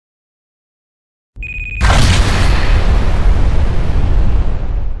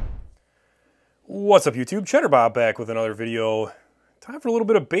What's up, YouTube? Cheddar Bob back with another video. Time for a little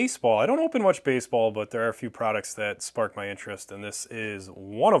bit of baseball. I don't open much baseball, but there are a few products that spark my interest, and this is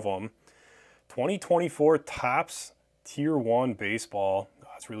one of them. 2024 Topps Tier 1 Baseball.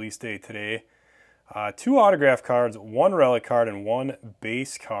 It's release date today. 2 autograph cards, 1 relic card, and 1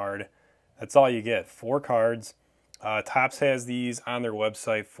 base card. That's all you get. 4 cards. Topps has these on their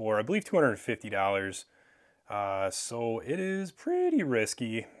website for, I believe, $250. So it is pretty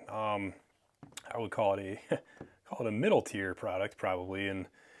risky. I would call it a middle tier product, probably,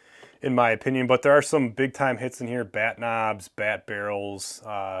 in my opinion. But there are some big time hits in here: bat knobs, bat barrels,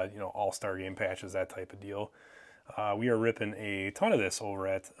 all-star game patches, that type of deal. We are ripping a ton of this over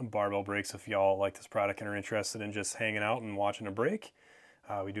at Barbell Breaks. If y'all like this product and are interested in just hanging out and watching a break,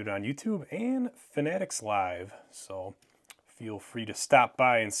 we do it on YouTube and Fanatics Live. So feel free to stop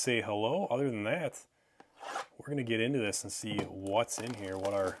by and say hello. Other than that, we're going to get into this and see what's in here,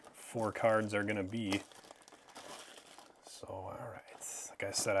 what our 4 cards are going to be. So, all right. Like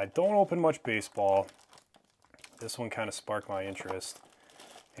I said, I don't open much baseball. This one kind of sparked my interest.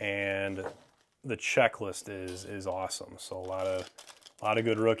 And the checklist is awesome. So a lot of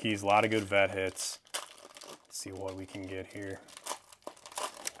good rookies, a lot of good vet hits. Let's see what we can get here.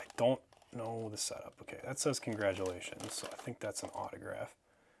 I don't know the setup. Okay, that says congratulations. So I think that's an autograph.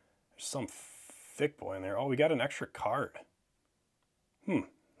 There's some thick boy in there. Oh, we got an extra card.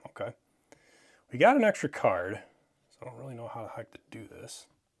 Okay. We got an extra card, so I don't really know how the heck to do this.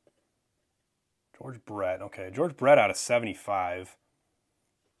 George Brett. Okay, George Brett out of 75.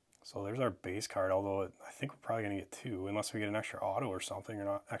 So there's our base card, although I think we're probably going to get 2, unless we get an extra auto or something, or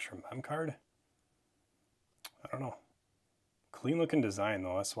not extra mem card. I don't know. Clean looking design,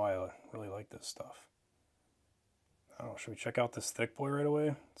 though. That's why I really like this stuff. I don't know. Should we check out this thick boy right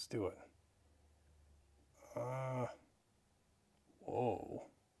away? Let's do it. Whoa.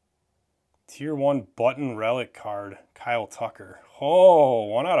 Tier 1 button relic card, Kyle Tucker. Oh,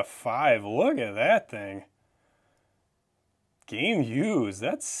 1 out of 5. Look at that thing. Game used.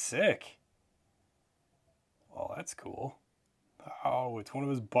 That's sick. Oh, that's cool. Oh, it's one of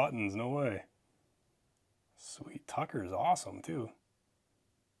his buttons. No way. Sweet. Tucker's awesome, too.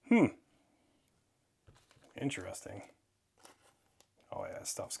 Interesting. Oh, yeah, that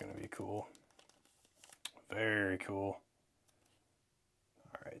stuff's going to be cool. Very cool.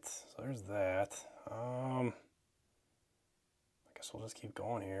 Alright, so there's that. I guess we'll just keep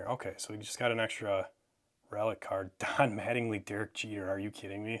going here. Okay, so we just got an extra relic card. Don Mattingly, Derek Jeter. Are you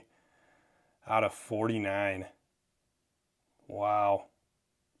kidding me? Out of 49. Wow.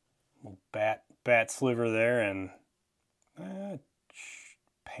 Little bat sliver there, and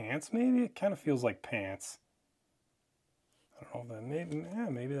pants maybe? It kind of feels like pants. I don't know if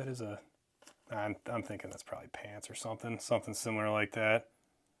that maybe that is a... I'm thinking that's probably pants or something similar like that.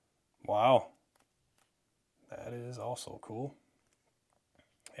 Wow. That is also cool.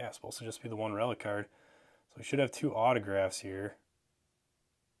 Yeah, it's supposed to just be the 1 relic card. So we should have 2 autographs here.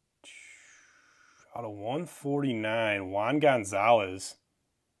 Out of 149, Juan Gonzalez.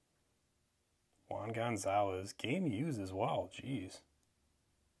 Juan Gonzalez. Game used as well. Jeez.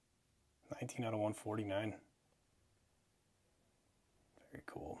 19 out of 149. Very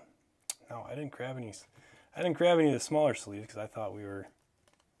cool. No, I didn't grab any of the smaller sleeves because I thought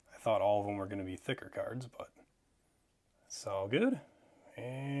all of them were going to be thicker cards, but it's all good.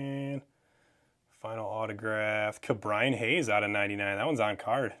 And final autograph, Ke'Bryan Hayes out of 99. That one's on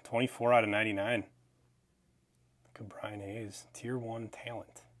card. 24 out of 99. Ke'Bryan Hayes, Tier 1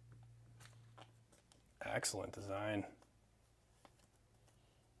 talent. Excellent design.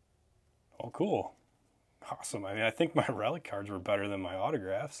 Oh, cool. Awesome. I mean, I think my relic cards were better than my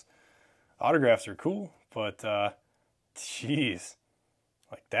autographs. Autographs are cool, but geez,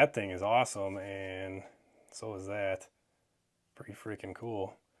 like that thing is awesome, and so is that. Pretty freaking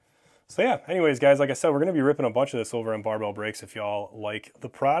cool. So yeah, anyways, guys, like I said, we're going to be ripping a bunch of this over on Barbell Breaks. If y'all like the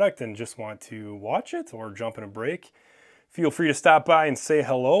product and just want to watch it or jump in a break, feel free to stop by and say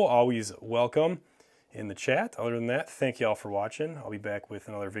hello. Always welcome in the chat. Other than that, thank y'all for watching. I'll be back with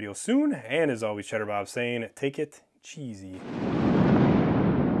another video soon, and as always, Cheddar Bob saying, take it cheesy.